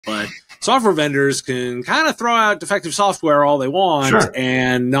But software vendors can kind of throw out defective software all they want Sure.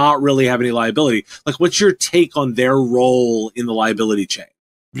 and not really have any liability. Like, what's your take on their role in the liability chain?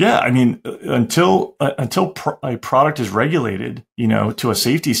 Yeah, I mean, until a product is regulated, to a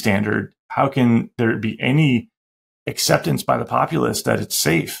safety standard, how can there be any acceptance by the populace that it's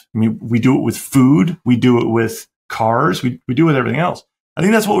safe? I mean, we do it with food, we do it with cars, we do it with everything else. I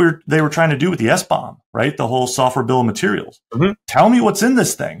think that's what they were trying to do with the SBOM, right? The whole software bill of materials. Mm-hmm. Tell me what's in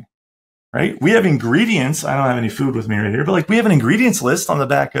this thing, right? We have ingredients. I don't have any food with me right here, but like we have an ingredients list on the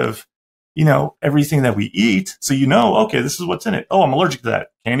back of, everything that we eat. So, okay, this is what's in it. Oh, I'm allergic to that.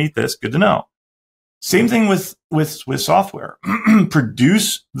 Can't eat this. Good to know. Same thing with software.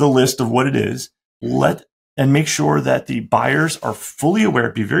 Produce the list of what it is. And make sure that the buyers are fully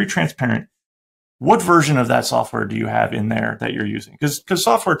aware. Be very transparent. What version of that software do you have in there that you're using? Because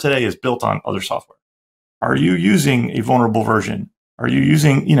software today is built on other software. Are you using a vulnerable version? Are you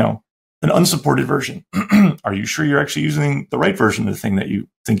using, an unsupported version? Are you sure you're actually using the right version of the thing that you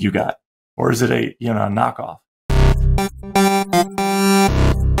think you got? Or is it a knockoff?